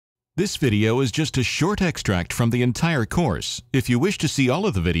This video is just a short extract from the entire course. If you wish to see all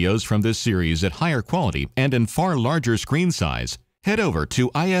of the videos from this series at higher quality and in far larger screen size, head over to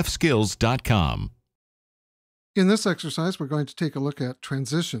ifskills.com. In this exercise, we're going to take a look at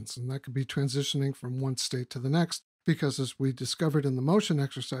transitions, and that could be transitioning from one state to the next, because as we discovered in the motion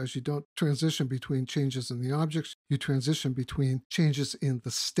exercise, you don't transition between changes in the objects, you transition between changes in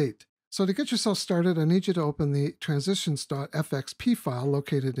the state. So to get yourself started, I need you to open the transitions.fxp file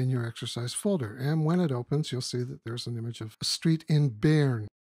located in your exercise folder. And when it opens, you'll see that there's an image of a street in Bern.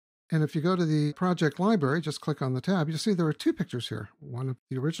 And if you go to the project library, just click on the tab, you'll see there are two pictures here. One of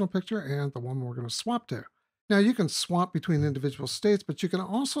the original picture and the one we're going to swap to. Now you can swap between individual states, but you can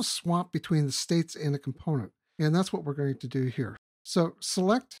also swap between the states in a component. And that's what we're going to do here. So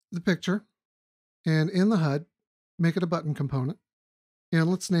select the picture and in the HUD, make it a button component. And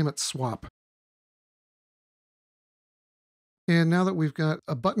let's name it swap. And now that we've got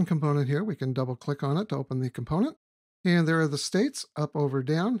a button component here, we can double click on it to open the component. And there are the states, up, over,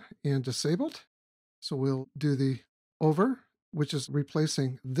 down, and disabled. So we'll do the over, which is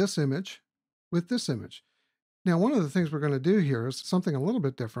replacing this image with this image. Now, one of the things we're going to do here is something a little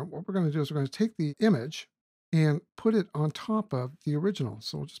bit different. What we're going to do is we're going to take the image and put it on top of the original.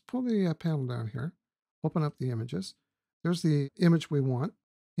 So we'll just pull the panel down here, open up the images. There's the image we want,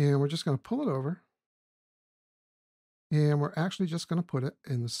 and we're just going to pull it over. And we're actually just going to put it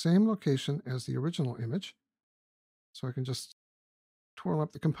in the same location as the original image. So I can just twirl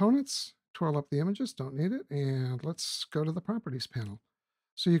up the components, twirl up the images, don't need it, and let's go to the properties panel.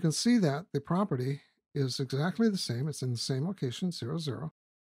 So you can see that the property is exactly the same. It's in the same location, 0, 0.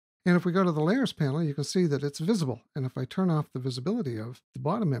 And if we go to the layers panel, you can see that it's visible. And if I turn off the visibility of the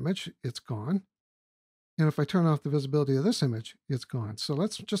bottom image, it's gone. And if I turn off the visibility of this image, it's gone. So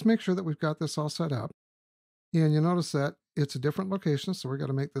let's just make sure that we've got this all set up. And you notice that it's a different location, so we're going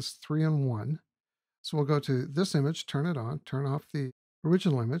to make this 3 in 1. So we'll go to this image, turn it on, turn off the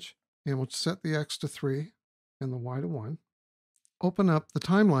original image, and we'll set the X to 3 and the Y to 1. Open up the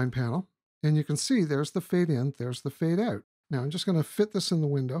timeline panel, and you can see there's the fade in, there's the fade out. Now I'm just going to fit this in the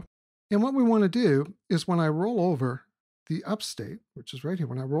window. And what we want to do is when I roll over the up state, which is right here,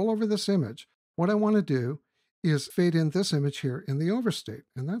 when I roll over this image, what I want to do is fade in this image here in the overstate,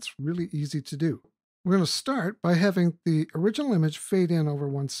 and that's really easy to do. We're going to start by having the original image fade in over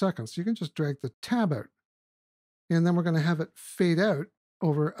 1 second. So you can just drag the tab out, and then we're going to have it fade out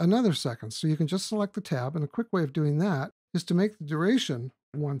over another second. So you can just select the tab, and a quick way of doing that is to make the duration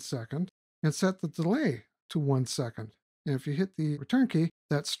 1 second and set the delay to 1 second. And if you hit the return key,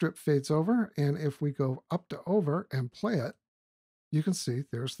 that strip fades over, and if we go up to over and play it, you can see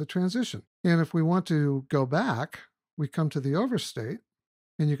there's the transition. And if we want to go back, we come to the overstate,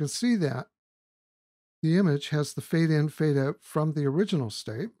 and you can see that the image has the fade in, fade out from the original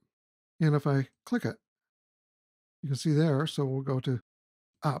state. And if I click it, you can see there, so we'll go to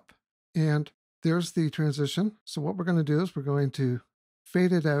up, and there's the transition. So what we're going to do is we're going to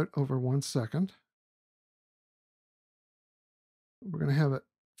fade it out over 1 second. We're going to have it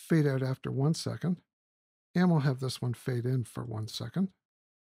fade out after 1 second. And we'll have this one fade in for 1 second.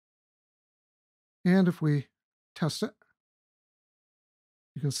 And if we test it,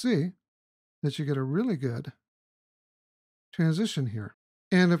 you can see that you get a really good transition here.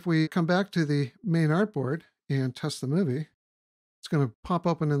 And if we come back to the main artboard and test the movie, it's going to pop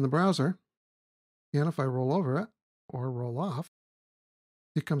open in the browser. And if I roll over it or roll off,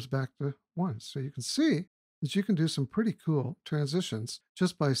 it comes back to 1. So you can see that you can do some pretty cool transitions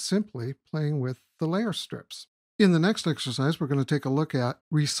just by simply playing with the layer strips. In the next exercise, we're going to take a look at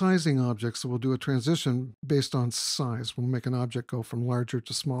resizing objects. So we'll do a transition based on size. We'll make an object go from larger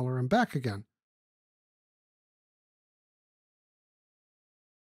to smaller and back again.